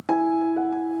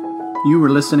You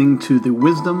were listening to the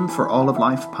Wisdom for All of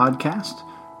Life podcast.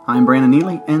 I'm Brandon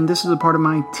Neely, and this is a part of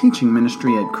my teaching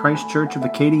ministry at Christ Church of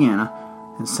Acadiana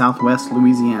in Southwest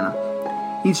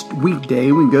Louisiana. Each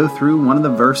weekday we go through one of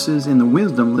the verses in the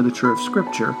wisdom literature of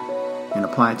Scripture and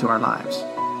apply it to our lives.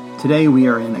 Today we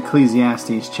are in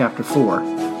Ecclesiastes chapter 4,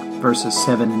 verses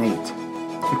 7 and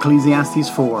 8. Ecclesiastes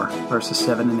 4, verses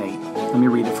 7 and 8. Let me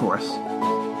read it for us.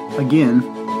 Again,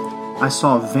 I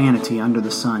saw vanity under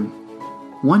the sun.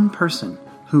 One person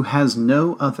who has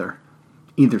no other,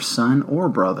 either son or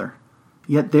brother,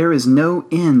 yet there is no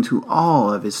end to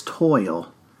all of his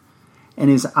toil, and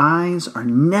his eyes are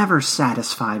never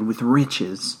satisfied with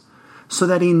riches, so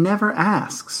that he never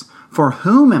asks, for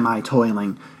whom am I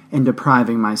toiling and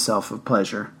depriving myself of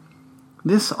pleasure?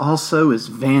 This also is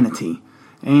vanity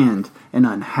and an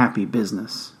unhappy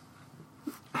business.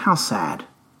 How sad.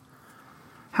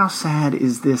 How sad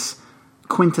is this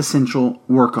quintessential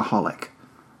workaholic,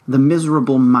 the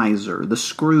miserable miser, the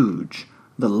Scrooge,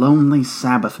 the lonely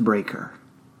Sabbath breaker.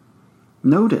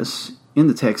 Notice in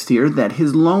the text here that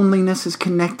his loneliness is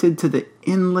connected to the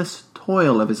endless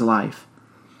toil of his life.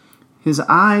 His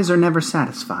eyes are never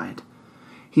satisfied.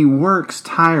 He works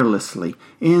tirelessly,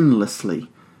 endlessly.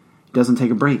 He doesn't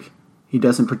take a break. He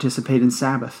doesn't participate in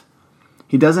Sabbath.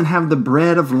 He doesn't have the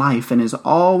bread of life and is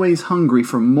always hungry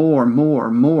for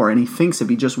more, and he thinks if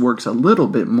he just works a little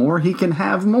bit more, he can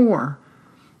have more.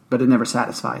 But it never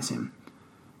satisfies him.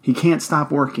 He can't stop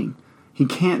working. He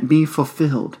can't be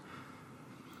fulfilled.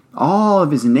 All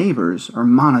of his neighbors are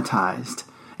monetized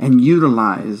and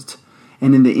utilized,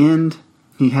 and in the end,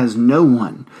 he has no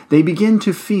one. They begin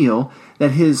to feel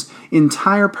that his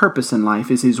entire purpose in life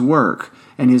is his work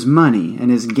and his money and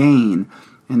his gain,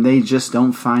 and they just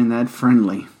don't find that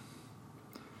friendly.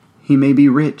 He may be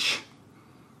rich,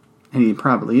 and he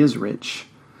probably is rich,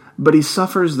 but he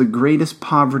suffers the greatest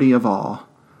poverty of all,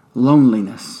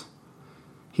 loneliness.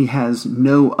 He has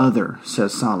no other,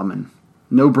 says Solomon.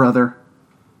 No brother,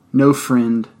 no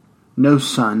friend, no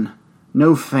son,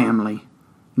 no family,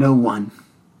 no one.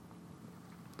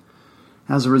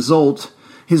 As a result,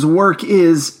 his work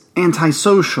is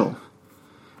antisocial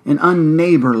and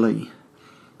unneighborly.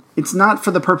 It's not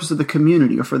for the purpose of the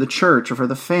community or for the church or for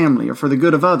the family or for the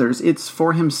good of others. It's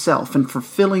for himself and for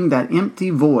filling that empty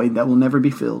void that will never be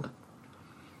filled.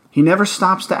 He never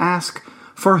stops to ask,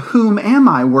 for whom am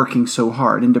I working so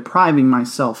hard and depriving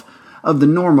myself of the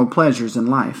normal pleasures in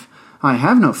life? I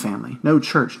have no family, no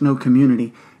church, no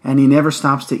community, and he never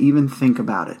stops to even think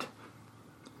about it.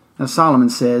 Now Solomon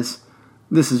says,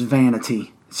 this is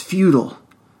vanity. It's futile.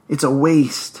 It's a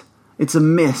waste. It's a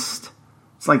mist.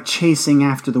 It's like chasing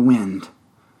after the wind.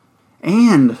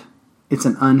 And it's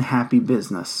an unhappy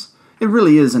business. It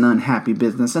really is an unhappy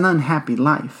business, an unhappy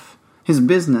life. His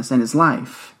business and his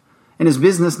life and his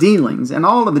business dealings and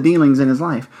all of the dealings in his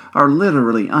life are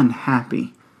literally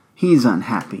unhappy. He's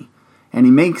unhappy. And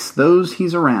he makes those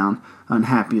he's around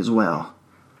unhappy as well.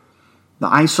 The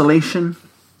isolation,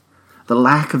 the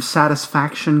lack of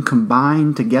satisfaction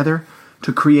combine together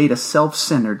to create a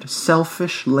self-centered,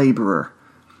 selfish laborer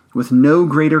with no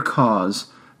greater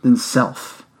cause than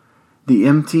self, the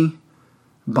empty,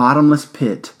 bottomless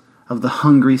pit of the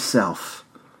hungry self.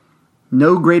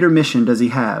 No greater mission does he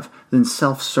have than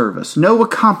self-service, no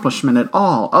accomplishment at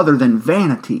all other than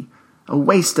vanity, a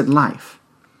wasted life,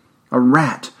 a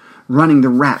rat running the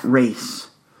rat race.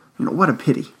 What a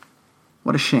pity,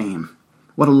 what a shame,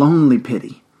 what a lonely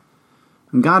pity.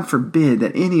 And God forbid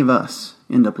that any of us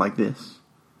end up like this.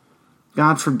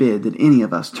 God forbid that any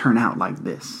of us turn out like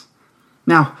this.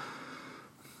 Now,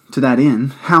 to that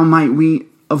end, how might we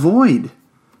avoid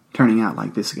turning out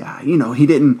like this guy? He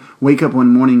didn't wake up one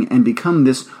morning and become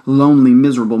this lonely,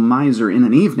 miserable miser in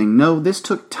an evening. No, this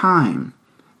took time.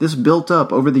 This built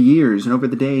up over the years and over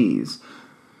the days.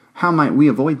 How might we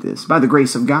avoid this? By the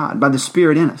grace of God, by the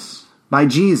Spirit in us, by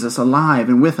Jesus alive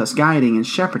and with us, guiding and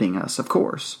shepherding us, of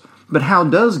course. But how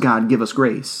does God give us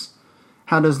grace?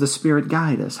 How does the Spirit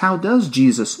guide us? How does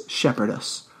Jesus shepherd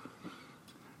us?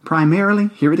 Primarily,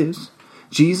 here it is,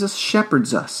 Jesus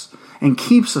shepherds us and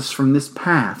keeps us from this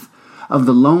path of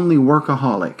the lonely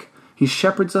workaholic. He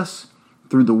shepherds us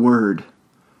through the Word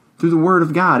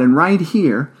of God. And right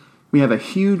here, we have a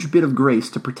huge bit of grace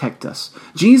to protect us.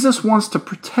 Jesus wants to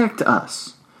protect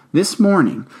us this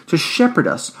morning, to shepherd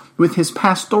us with his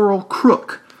pastoral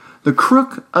crook, the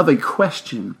crook of a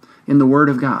question in the Word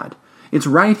of God. It's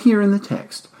right here in the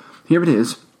text. Here it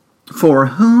is. For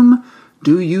whom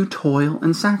do you toil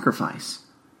and sacrifice?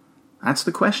 That's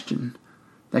the question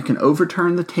that can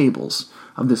overturn the tables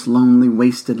of this lonely,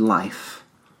 wasted life.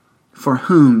 For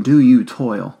whom do you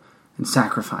toil and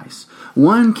sacrifice?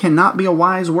 One cannot be a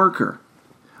wise worker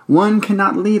One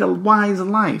cannot lead a wise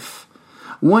life.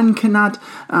 One cannot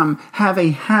have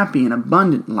a happy and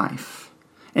abundant life,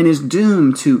 and is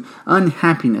doomed to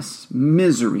unhappiness,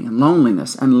 misery, and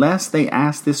loneliness unless they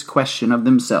ask this question of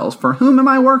themselves: for whom am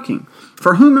I working?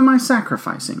 For whom am I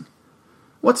sacrificing?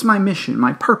 What's my mission,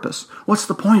 my purpose? What's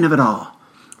the point of it all?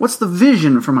 What's the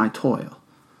vision for my toil?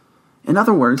 In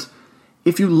other words,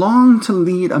 if you long to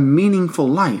lead a meaningful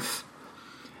life,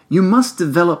 you must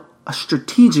develop a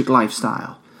strategic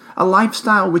lifestyle, a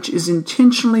lifestyle which is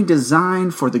intentionally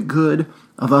designed for the good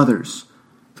of others,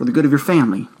 for the good of your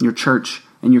family, your church,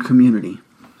 and your community.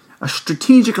 A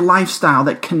strategic lifestyle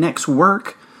that connects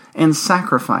work and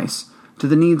sacrifice to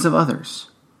the needs of others.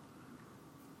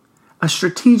 A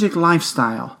strategic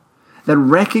lifestyle that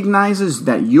recognizes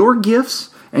that your gifts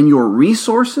and your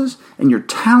resources and your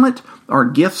talent are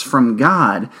gifts from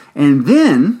God, and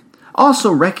then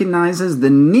also recognizes the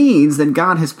needs that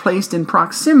God has placed in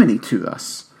proximity to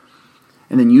us.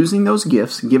 And then using those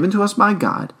gifts given to us by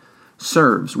God,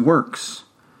 serves, works,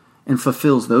 and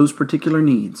fulfills those particular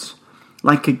needs.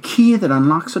 Like a key that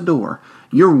unlocks a door,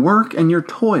 your work and your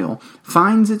toil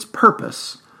finds its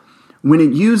purpose when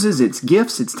it uses its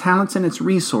gifts, its talents, and its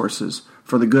resources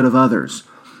for the good of others.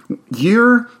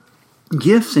 Your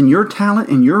gifts and your talent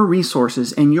and your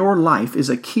resources and your life is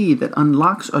a key that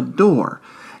unlocks a door.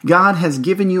 God has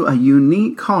given you a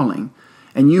unique calling,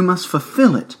 and you must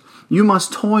fulfill it. You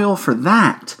must toil for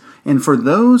that and for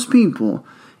those people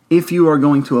if you are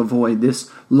going to avoid this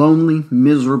lonely,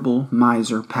 miserable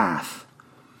miser path.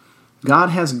 God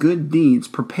has good deeds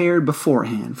prepared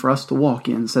beforehand for us to walk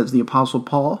in, says the Apostle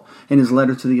Paul in his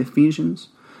letter to the Ephesians.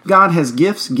 God has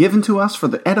gifts given to us for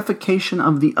the edification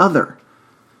of the other.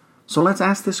 So let's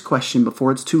ask this question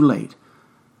before it's too late.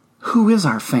 Who is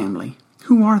our family?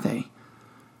 Who are they?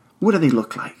 What do they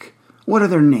look like? What are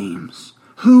their names?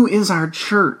 Who is our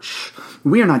church?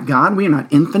 We are not God. We are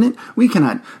not infinite. We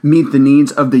cannot meet the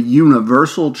needs of the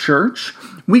universal church.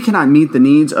 We cannot meet the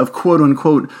needs of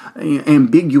quote-unquote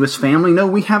ambiguous family. No,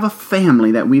 we have a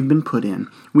family that we've been put in.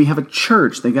 We have a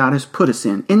church that God has put us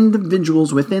in.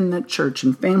 Individuals within that church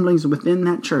and families within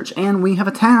that church. And we have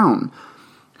a town.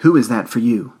 Who is that for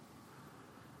you?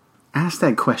 Ask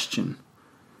that question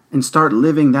and start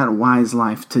living that wise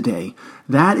life today.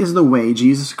 That is the way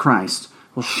Jesus Christ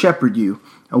will shepherd you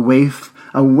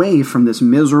away from this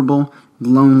miserable,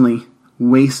 lonely,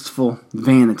 wasteful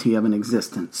vanity of an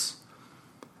existence.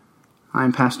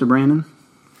 I'm Pastor Brandon,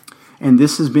 and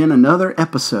this has been another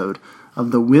episode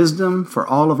of the Wisdom for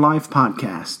All of Life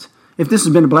podcast. If this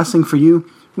has been a blessing for you,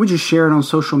 would you share it on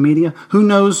social media? Who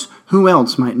knows who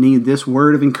else might need this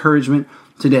word of encouragement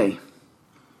today?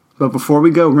 But before we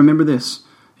go, remember this.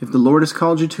 If the Lord has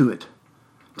called you to it,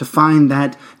 to find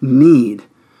that need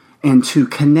and to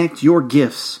connect your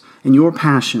gifts and your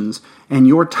passions and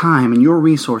your time and your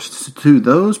resources to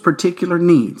those particular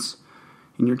needs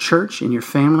in your church, in your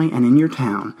family, and in your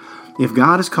town, if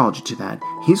God has called you to that,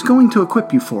 He's going to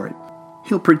equip you for it.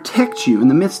 He'll protect you in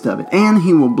the midst of it, and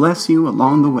He will bless you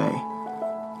along the way.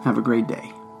 Have a great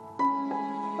day.